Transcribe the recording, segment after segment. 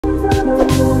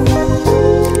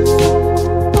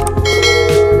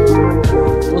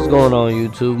going on,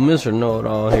 YouTube? Mr.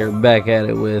 Know-It-All here, back at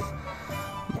it with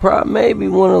maybe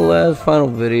one of the last final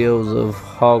videos of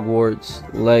Hogwarts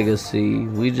Legacy.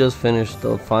 We just finished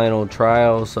the final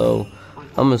trial, so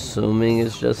I'm assuming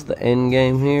it's just the end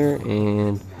game here,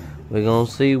 and we're gonna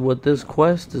see what this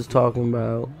quest is talking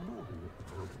about.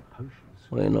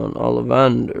 Waiting on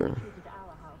Ollivander.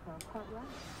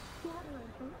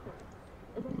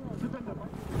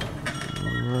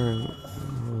 Alright,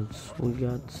 what's we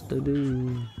got to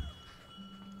do?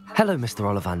 Hello, Mr.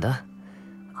 Ollivander.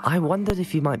 I wondered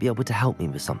if you might be able to help me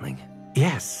with something.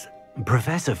 Yes,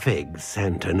 Professor Fig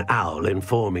sent an owl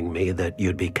informing me that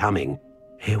you'd be coming.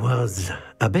 He was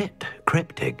a bit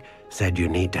cryptic, said you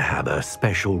need to have a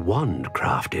special wand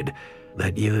crafted,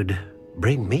 that you'd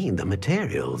bring me the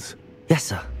materials. Yes,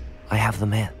 sir. I have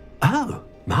them here. Oh,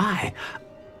 my.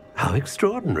 How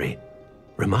extraordinary.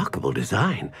 Remarkable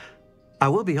design. I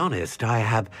will be honest, I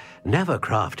have never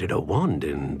crafted a wand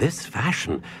in this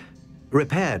fashion.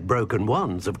 Repaired broken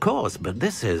wands, of course, but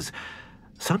this is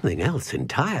something else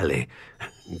entirely.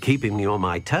 Keeping me on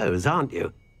my toes, aren't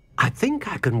you? I think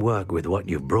I can work with what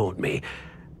you've brought me.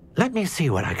 Let me see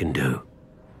what I can do.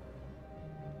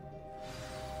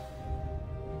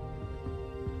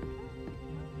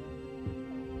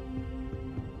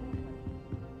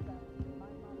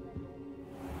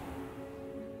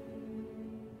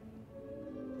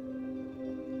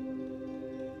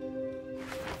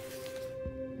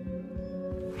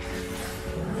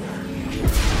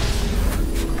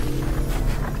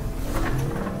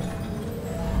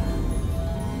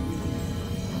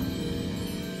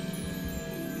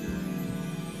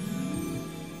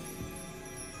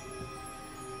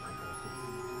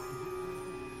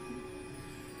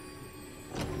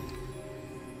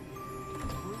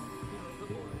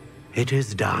 It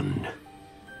is done.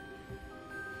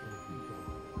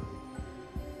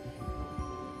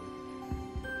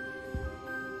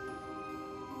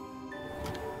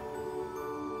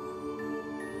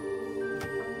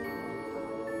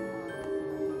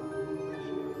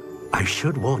 I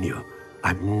should warn you,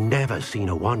 I've never seen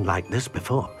a wand like this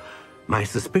before. My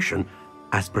suspicion,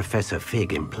 as Professor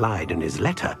Fig implied in his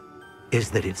letter,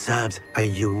 is that it serves a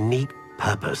unique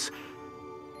purpose.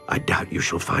 I doubt you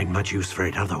shall find much use for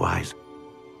it otherwise.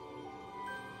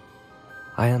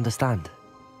 I understand.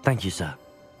 Thank you, sir.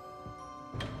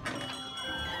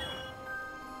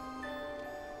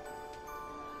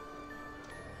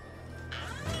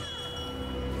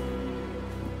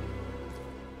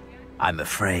 I'm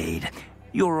afraid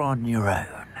you're on your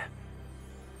own.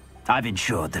 I've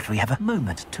ensured that we have a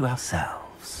moment to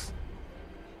ourselves.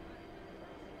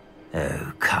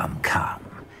 Oh, come.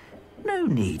 No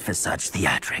need for such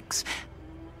theatrics.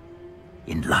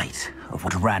 In light of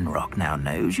what Ranrock now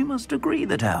knows, you must agree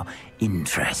that our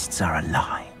interests are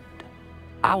aligned.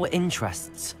 Our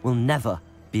interests will never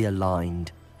be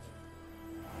aligned.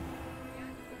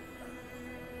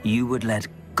 You would let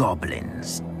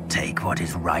goblins take what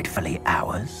is rightfully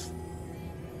ours?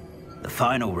 The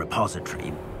final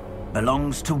repository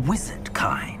belongs to wizard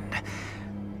kind.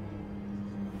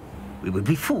 We would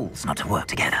be fools not to work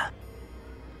together.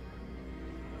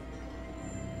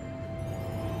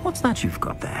 What's that you've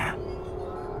got there?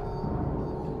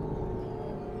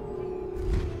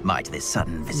 Might this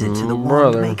sudden visit to the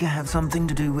Wandmaker have something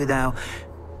to do with our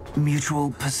mutual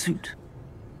pursuit?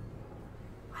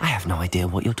 I have no idea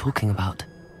what you're talking about.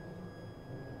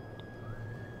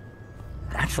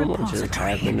 That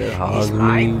repository is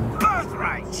my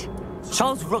birthright!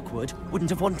 Charles Rookwood wouldn't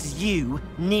have wanted you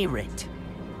near it.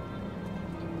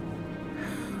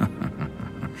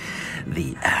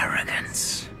 The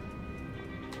arrogance.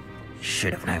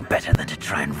 Should have known better than to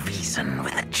try and reason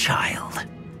with a child.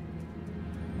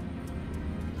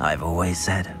 I've always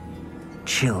said,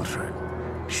 children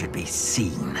should be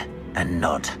seen and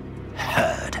not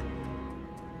heard.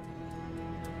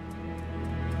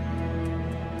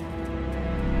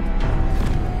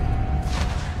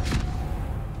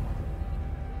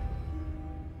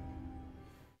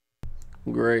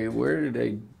 Great, where did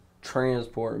they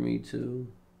transport me to?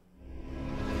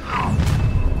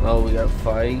 Oh, we got a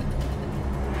fight.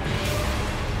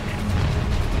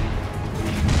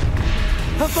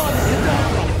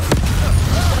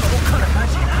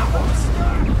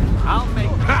 I'll make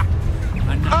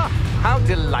how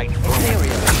delightful.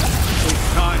 It's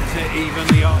time to even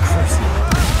the odds.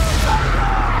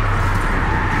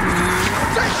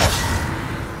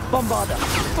 Bombarder,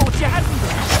 thought you had me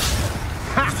there.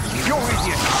 Ha! You're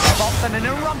idiot! Bob and an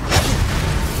eruption.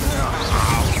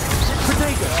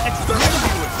 Potato, it's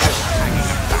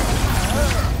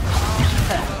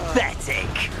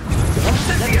pathetic.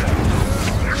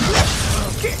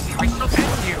 I look at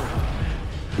you.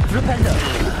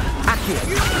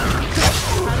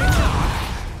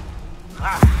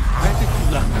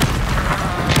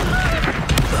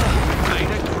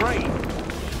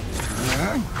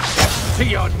 To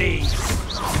your knees.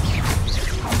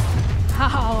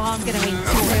 Oh, I'm gonna eat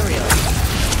Imperial.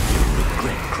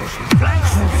 Regret crossing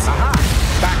flanks. Aha!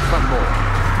 Back for more.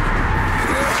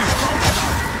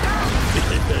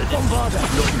 Bombarder.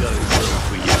 Not going well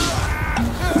for you.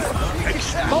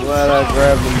 Glad I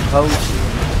grabbed them posts.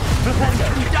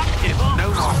 Reductive. No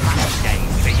more happy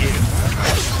days for you.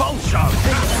 Expulso.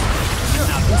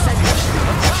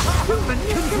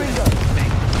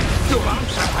 Your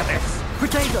answer for this.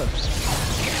 Potato.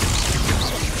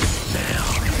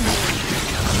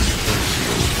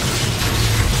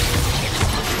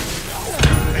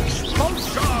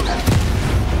 Expulso.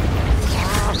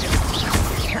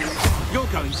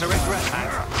 You're going to regret that.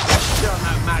 You're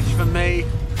no match for me.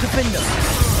 Defender.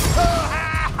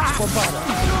 Bombarder.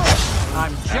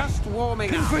 I'm just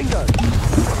warming up. Gringo.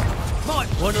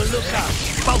 Might want to look up.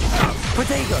 Expulso.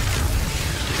 Potato.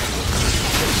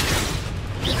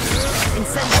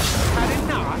 Incendio. Had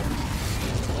enough?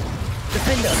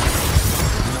 Defender.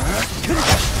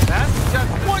 That's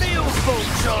just what are your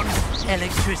thoughts on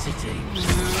Electricity.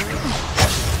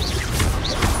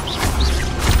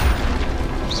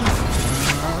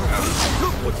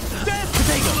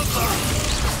 Potato.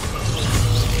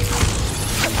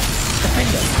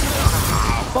 Defender.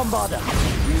 Bombarder.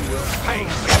 pay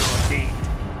for your deed?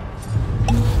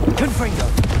 Confringo.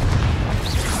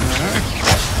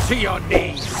 To your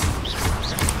knees.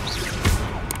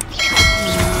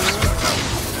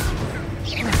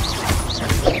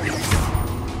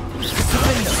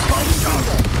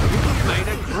 You've made a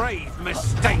grave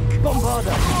mistake.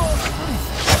 Bombarder.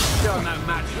 You're no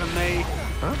match for me.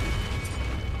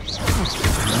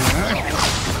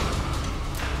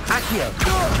 Accio.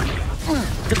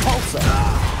 Depulsor.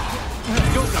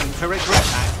 You're going to regret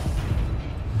that.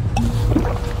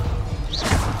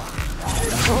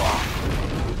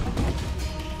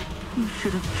 You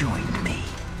should have joined me.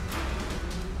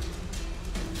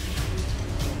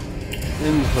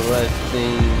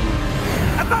 Interesting.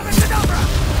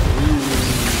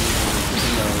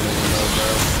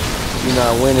 You're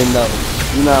not winning though.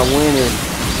 You're not winning.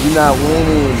 You're not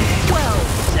winning. Well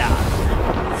done,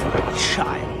 for a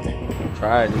child.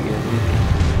 Tried to get me.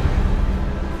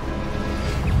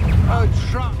 Oh,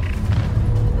 truck.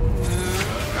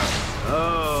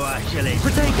 Oh, actually.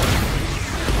 Protego.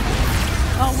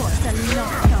 Oh, what's the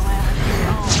lot go out of your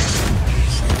arm?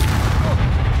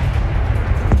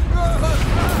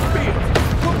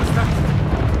 What was that?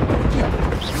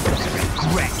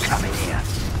 Regret coming here.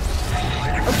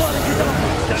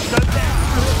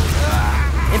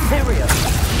 Imperio.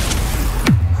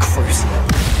 Crucial.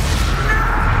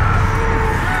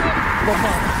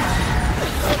 Bombarder.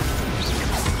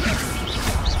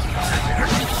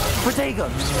 Protego.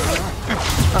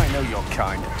 I know your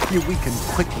kind. You weaken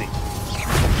quickly.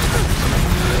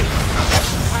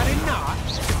 Had enough?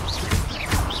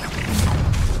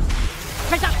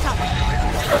 Reductor.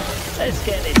 Let's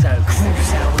get this over,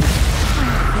 shall we?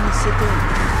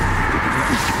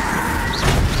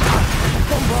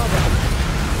 Bombarder.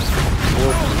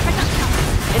 Reductor.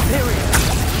 Imperio.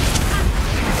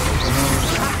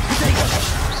 Protego.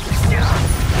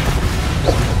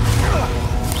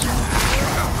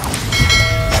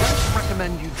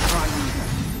 Recommend you try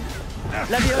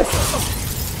Leviosa.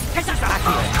 Reductor.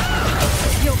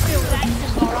 You'll feel that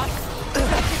tomorrow.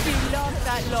 If you last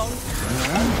that long.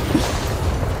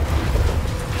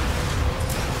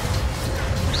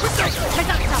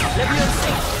 Reductor.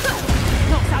 Leviosa.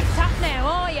 Not so tough now,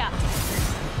 are ya?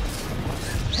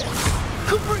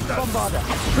 Bombarder.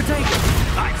 Protego.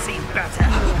 I've seen better.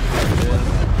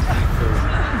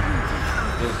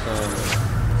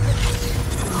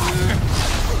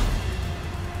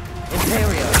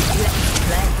 Imperio.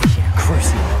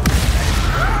 Crucial.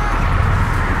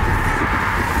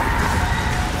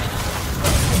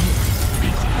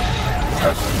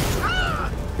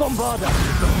 Bombarder.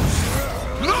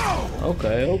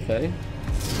 Okay, okay.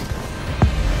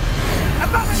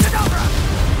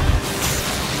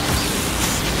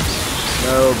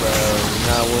 No, bro. You're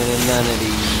not winning none of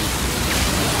these.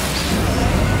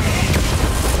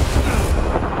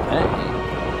 Hey.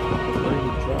 What did he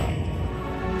drop?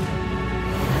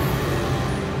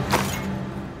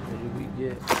 What did we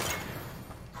get?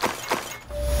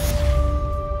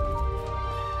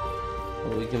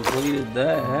 Well, we completed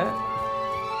that, huh?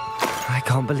 I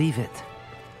can't believe it.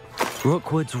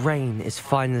 Rookwood's reign is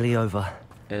finally over.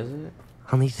 Is it?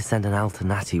 I'll need to send an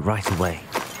alternati right away.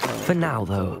 For now,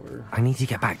 though, I need to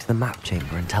get back to the map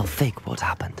chamber and tell Fig what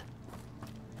happened.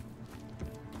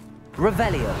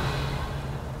 Revelio.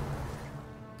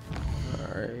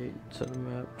 Alright, to the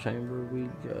map chamber we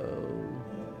go.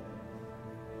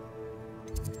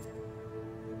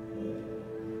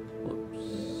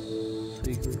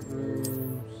 secret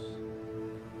rooms.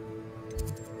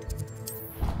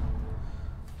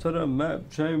 To the map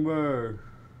chamber.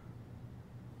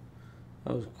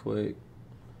 That was quick.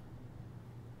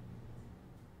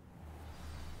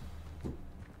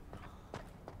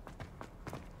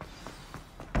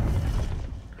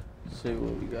 See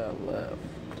what we got left.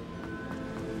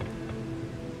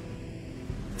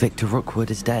 Victor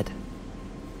Rookwood is dead.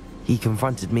 He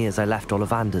confronted me as I left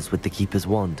Ollivander's with the Keeper's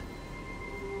wand.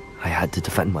 I had to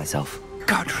defend myself.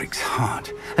 Godric's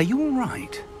heart. Are you all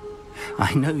right?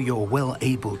 I know you're well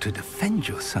able to defend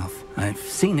yourself. I've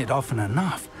seen it often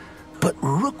enough. But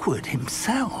Rookwood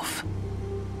himself...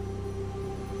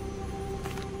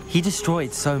 He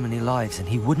destroyed so many lives and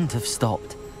he wouldn't have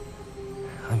stopped.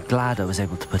 I'm glad I was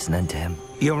able to put an end to him.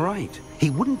 You're right. He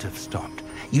wouldn't have stopped.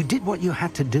 You did what you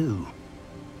had to do.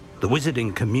 The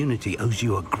wizarding community owes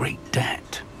you a great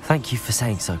debt. Thank you for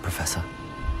saying so, Professor.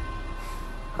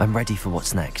 I'm ready for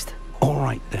what's next. All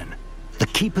right, then. The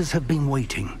Keepers have been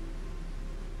waiting.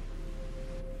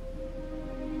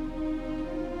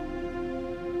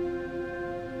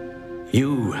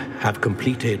 You have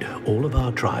completed all of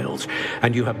our trials,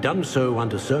 and you have done so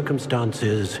under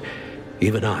circumstances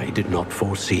even I did not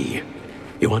foresee.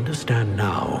 You understand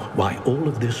now why all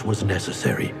of this was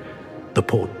necessary. The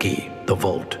portkey, the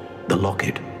vault, the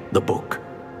locket, the book,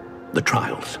 the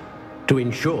trials. To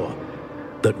ensure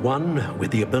that one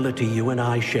with the ability you and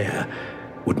I share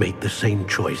would make the same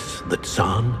choice that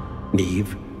San,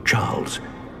 Neve, Charles,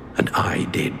 and I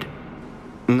did.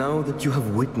 Now that you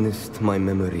have witnessed my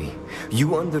memory,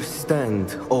 you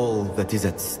understand all that is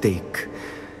at stake.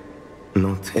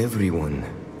 Not everyone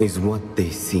is what they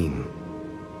seem.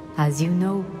 As you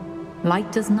know,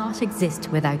 light does not exist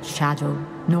without shadow,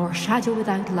 nor shadow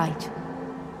without light.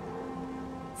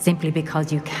 Simply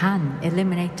because you can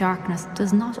eliminate darkness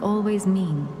does not always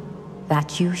mean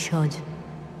that you should.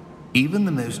 Even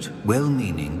the most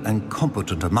well-meaning and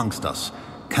competent amongst us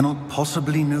cannot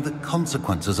possibly know the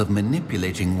consequences of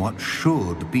manipulating what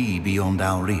should be beyond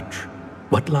our reach.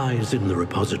 What lies in the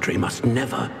repository must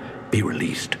never be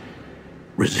released.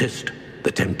 Resist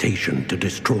the temptation to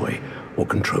destroy or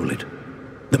control it.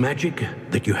 The magic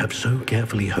that you have so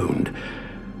carefully honed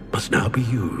must now be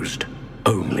used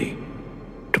only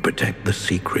to protect the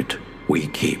secret we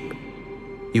keep.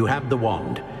 You have the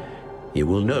wand. You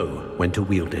will know when to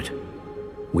wield it.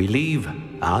 We leave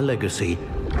our legacy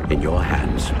in your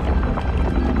hands.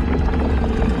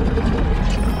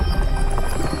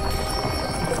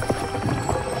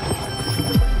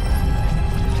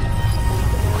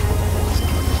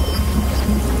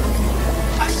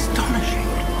 Astonishing.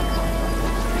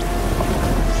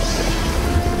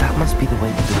 That must be the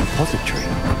way to the repository.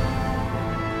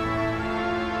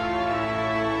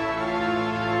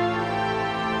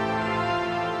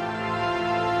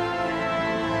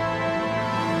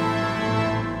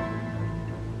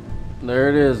 There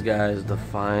it is, guys, the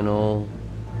final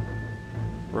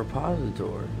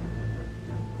repository.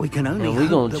 We can only And we're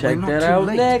hope gonna that check we're not that too out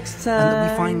late, next and that we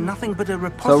time. find nothing but a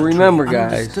repository So remember,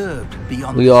 guys, undisturbed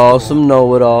beyond we this all door. some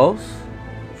know-it-alls.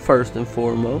 First and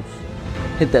foremost,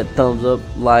 hit that thumbs up,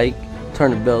 like,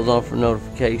 turn the bells on for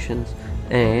notifications,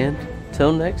 and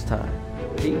till next time,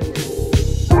 peace.